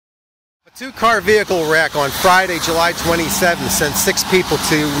A two-car vehicle wreck on Friday, July 27th sent 6 people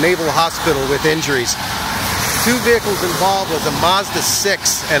to Naval Hospital with injuries. 2 vehicles involved was a Mazda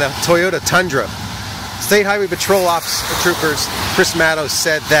 6 and a Toyota Tundra. State Highway Patrol troopers Chris Mattos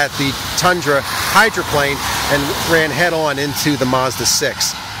said that the Tundra hydroplaned and ran head-on into the Mazda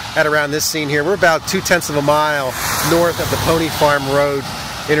 6. At around this scene here, we're about 2/10 of a mile north of the Pony Farm Road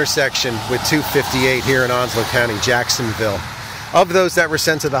intersection with 258 here in Onslow County, Jacksonville. Of those that were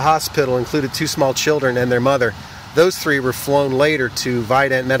sent to the hospital included 2 small children and their mother. Those 3 were flown later to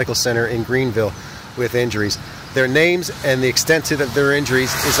Vidant Medical Center in Greenville with injuries. Their names and the extent of their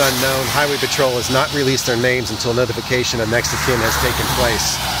injuries is unknown. Highway Patrol has not released their names until notification of next of kin has taken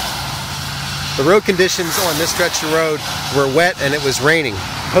place. The road conditions on this stretch of road were wet and it was raining.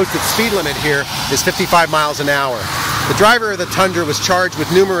 Posted speed limit here is 55 miles an hour. The driver of the Tundra was charged with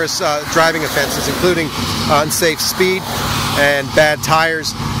numerous driving offenses, including unsafe speed and bad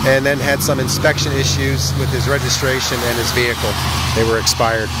tires, and then had some inspection issues with his registration and his vehicle. They were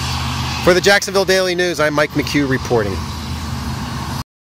expired. For the Jacksonville Daily News, I'm Mike McHugh reporting.